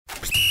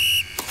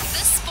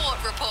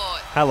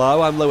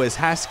Hello, I'm Lewis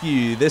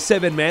Haskew. The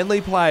 7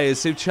 Manly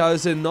players who've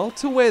chosen not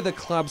to wear the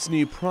club's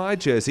new Pride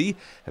jersey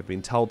have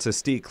been told to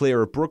steer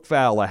clear of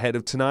Brookvale ahead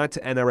of tonight's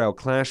NRL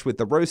clash with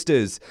the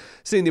Roosters.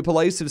 Senior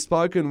police have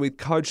spoken with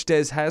coach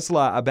Des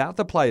Hasler about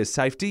the players'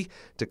 safety,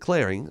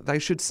 declaring they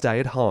should stay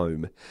at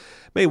home.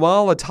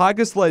 Meanwhile, a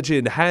Tigers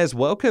legend has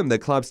welcomed the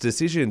club's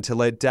decision to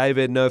let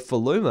David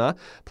Nofoaluma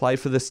play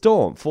for the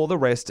Storm for the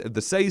rest of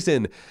the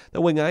season.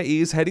 The winger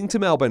is heading to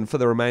Melbourne for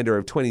the remainder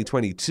of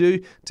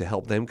 2022 to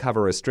help them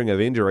cover a string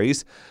of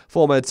injuries.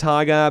 Former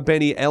Tiger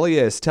Benny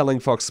Elias telling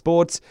Fox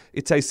Sports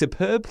it's a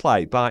superb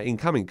play by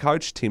incoming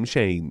coach Tim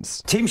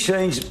Sheens. Tim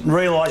Sheens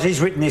realised he's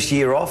written this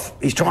year off.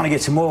 He's trying to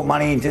get some more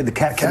money into the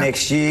cap for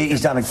next year.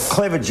 He's done a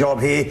clever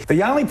job here.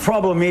 The only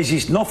problem is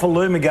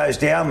Nofoaluma goes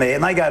down there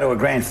and they go to a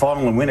grand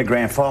final and win a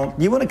grand final.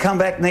 You want to come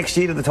back next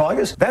year to the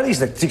Tigers? That is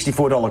the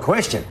 $64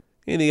 question.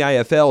 In the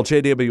AFL,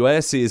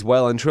 GWS is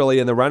well and truly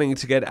in the running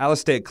to get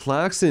Alistair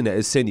Clarkson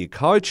as senior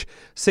coach.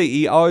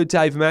 CEO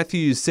Dave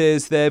Matthews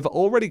says they've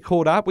already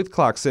caught up with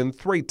Clarkson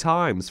 3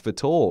 times for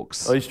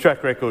talks. Well, his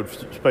track record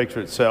speaks for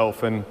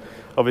itself, and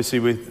obviously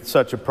with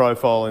such a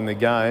profile in the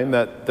game,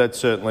 that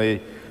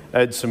certainly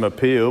adds some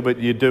appeal, but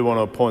you do want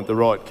to appoint the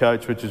right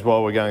coach, which is why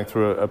we're going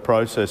through a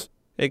process.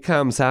 It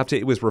comes after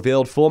it was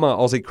revealed former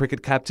Aussie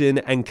cricket captain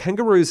and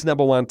Kangaroos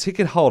 #1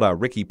 ticket holder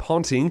Ricky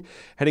Ponting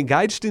had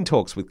engaged in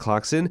talks with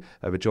Clarkson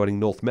over joining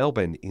North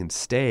Melbourne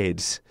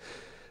instead.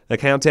 The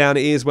countdown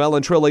is well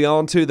and truly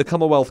on to the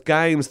Commonwealth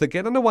Games that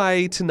get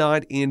underway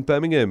tonight in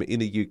Birmingham in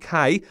the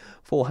UK.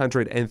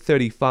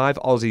 435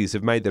 Aussies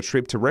have made the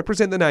trip to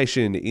represent the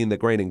nation in the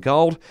green and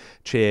gold.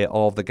 Chair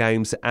of the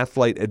Games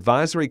Athlete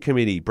Advisory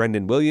Committee,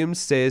 Brendan Williams,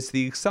 says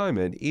the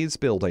excitement is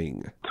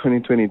building.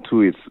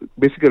 2022 is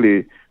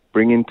basically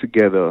bringing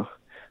together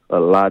a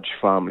large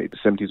family, the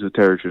 72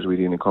 territories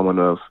within the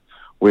Commonwealth,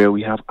 where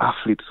we have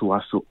athletes who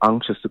are so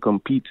anxious to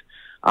compete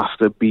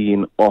after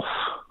being off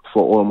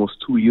for almost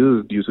 2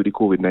 years due to the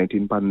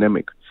COVID-19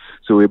 pandemic.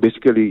 So we're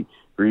basically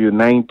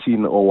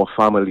reuniting our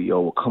family,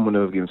 our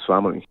Commonwealth Games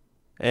family.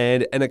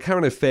 And a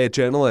current affair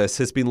journalist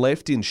has been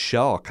left in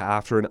shock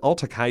after an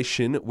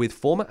altercation with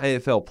former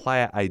AFL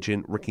player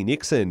agent Ricky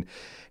Nixon.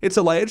 It's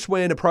alleged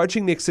when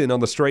approaching Nixon on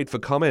the street for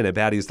comment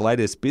about his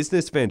latest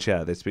business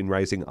venture that's been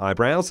raising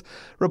eyebrows,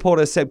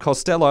 reporter Seb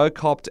Costello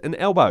copped an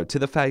elbow to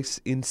the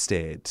face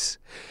instead.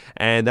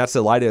 And that's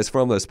the latest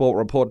from the Sport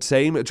Report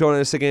team. Join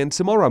us again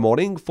tomorrow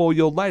morning for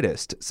your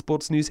latest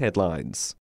sports news headlines.